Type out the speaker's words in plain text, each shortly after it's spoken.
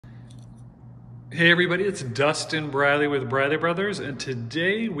Hey everybody, it's Dustin Briley with Briley Brothers, and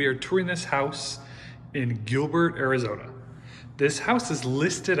today we are touring this house in Gilbert, Arizona. This house is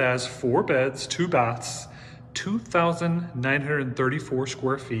listed as 4 beds, 2 baths, 2,934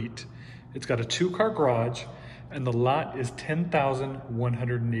 square feet. It's got a 2-car garage, and the lot is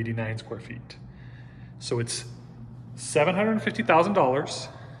 10,189 square feet. So it's $750,000.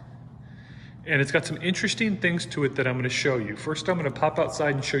 And it's got some interesting things to it that I'm going to show you. First, I'm going to pop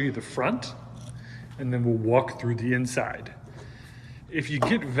outside and show you the front, and then we'll walk through the inside. If you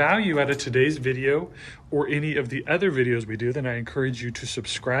get value out of today's video or any of the other videos we do, then I encourage you to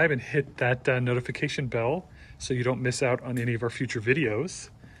subscribe and hit that notification bell so you don't miss out on any of our future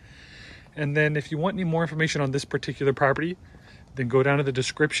videos. And then if you want any more information on this particular property, then go down to the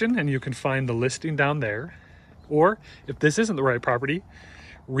description and you can find the listing down there. Or if this isn't the right property,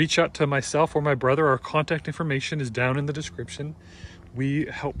 reach out to myself or my brother. Our contact information is down in the description. We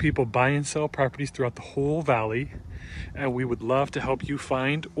help people buy and sell properties throughout the whole valley, and we would love to help you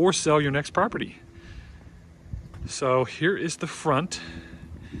find or sell your next property. So here is the front.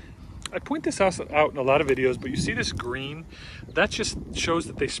 I point this house out in a lot of videos, but you see this green? That just shows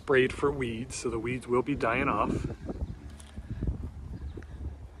that they sprayed for weeds, so the weeds will be dying off.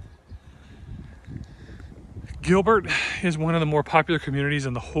 Gilbert is one of the more popular communities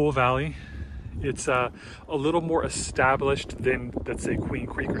in the whole valley. It's a little more established than, let's say, Queen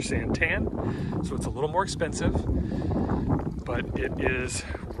Creek or SanTan, so it's a little more expensive, but it is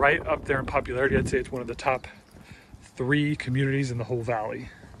right up there in popularity. I'd say it's one of the top 3 communities in the whole valley.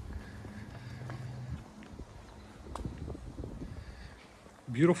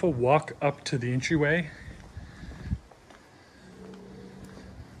 Beautiful walk up to the entryway.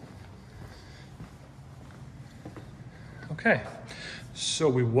 Okay, so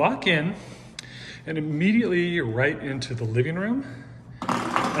we walk in, and immediately you're right into the living room,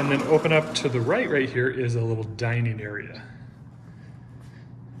 and then open up to the right here is a little dining area.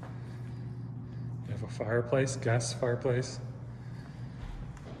 You have a fireplace, gas fireplace.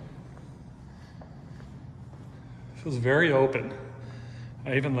 Feels very open.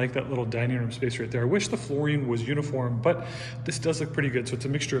 I even like that little dining room space right there. I wish the flooring was uniform, but this does look pretty good. So it's a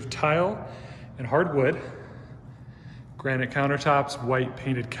mixture of tile and hardwood, granite countertops, white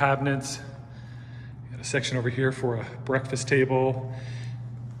painted cabinets. A section over here for a breakfast table,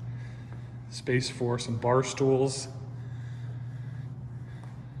 space for some bar stools.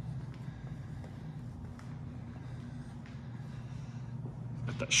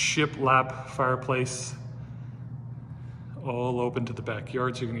 Got that shiplap fireplace, all open to the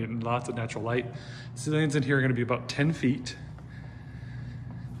backyard, so you can get lots of natural light. Ceilings in here are going to be about 10 feet.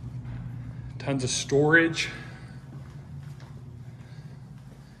 Tons of storage.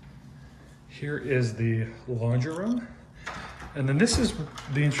 Here is the laundry room. And then this is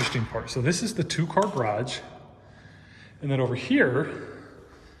the interesting part. So this is the 2-car garage. And then over here,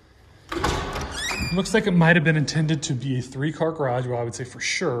 it looks like it might have been intended to be a 3-car garage. Well, I would say for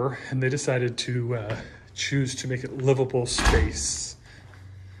sure. And they decided to choose to make it livable space.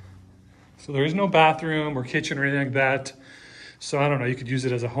 So there is no bathroom or kitchen or anything like that. So I don't know, you could use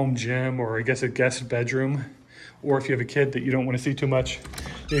it as a home gym, or I guess a guest bedroom. Or if you have a kid that you don't want to see too much,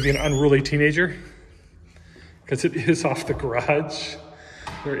 maybe an unruly teenager, because it is off the garage.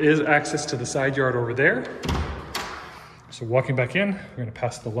 There is access to the side yard over there. So walking back in, we're going to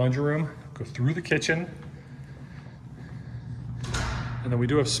pass the laundry room, go through the kitchen, and then we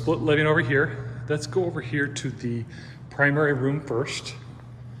do have split living over here. Let's go over here to the primary room first.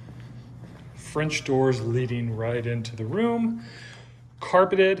 French doors leading right into the room,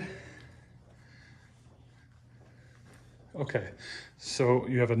 carpeted. Okay, so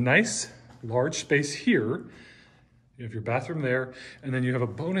you have a nice large space here. You have your bathroom there, and then you have a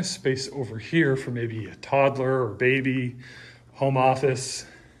bonus space over here for maybe a toddler or baby, home office.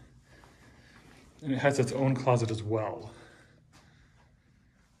 And it has its own closet as well.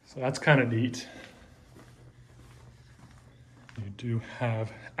 So that's kind of neat. You do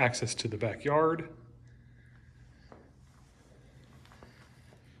have access to the backyard.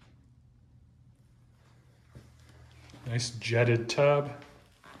 Nice jetted tub.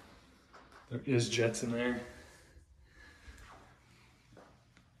 There is jets in there.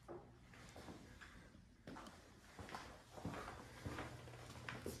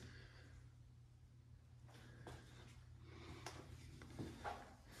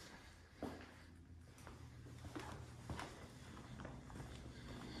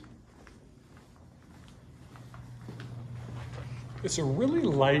 It's a really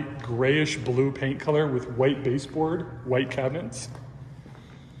light grayish blue paint color with white baseboard, white cabinets.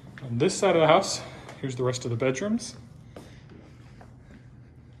 On this side of the house, here's the rest of the bedrooms.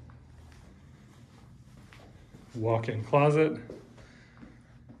 walk-in closet.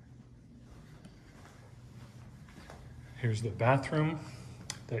 Here's the bathroom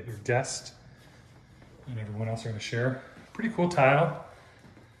that your guest and everyone else are going to share. Pretty cool tile,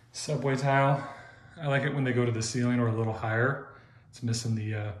 subway tile. I like it when they go to the ceiling or a little higher. It's missing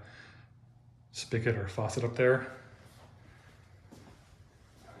the spigot or faucet up there.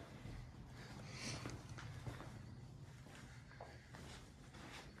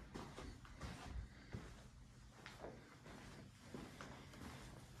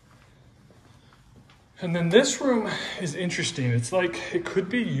 And then this room is interesting. It's like, it could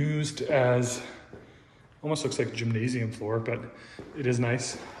be used as, almost looks like a gymnasium floor, but it is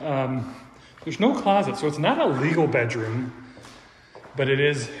nice. There's no closet, so it's not a legal bedroom, but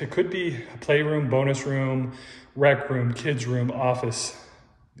it could be a playroom, bonus room, rec room, kids room, office,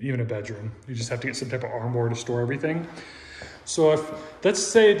 even a bedroom. You just have to get some type of armoire to store everything. So let's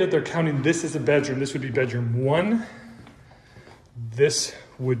say that they're counting this as a bedroom, this would be bedroom 1. This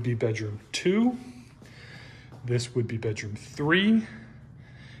would be bedroom 2. This would be bedroom 3,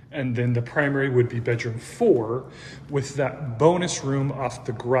 and then the primary would be bedroom 4 with that bonus room off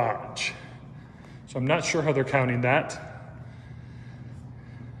the garage. So I'm not sure how they're counting that.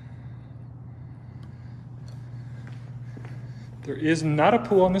 There is not a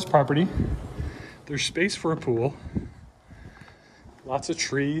pool on this property. There's space for a pool. Lots of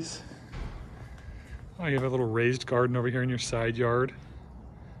trees. Oh, you have a little raised garden over here in your side yard.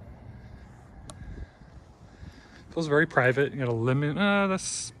 Feels very private. You got a lemon.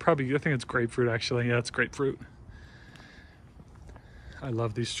 That's probably, I think it's grapefruit actually. Yeah, it's grapefruit. I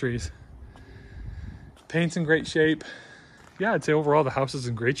love these trees. Paint's in great shape. Yeah, I'd say overall the house is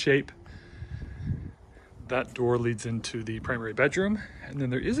in great shape. That door leads into the primary bedroom. And then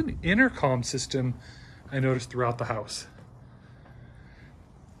there is an intercom system I noticed throughout the house.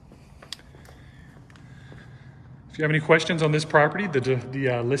 If you have any questions on this property,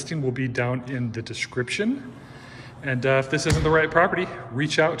 the listing will be down in the description. And if this isn't the right property,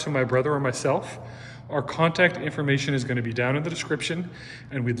 reach out to my brother or myself. Our contact information is going to be down in the description,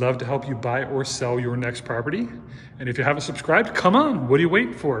 and we'd love to help you buy or sell your next property. And if you haven't subscribed, come on, what are you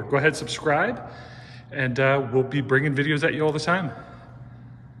waiting for? Go ahead, subscribe, and we'll be bringing videos at you all the time.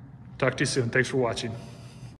 Talk to you soon. Thanks for watching.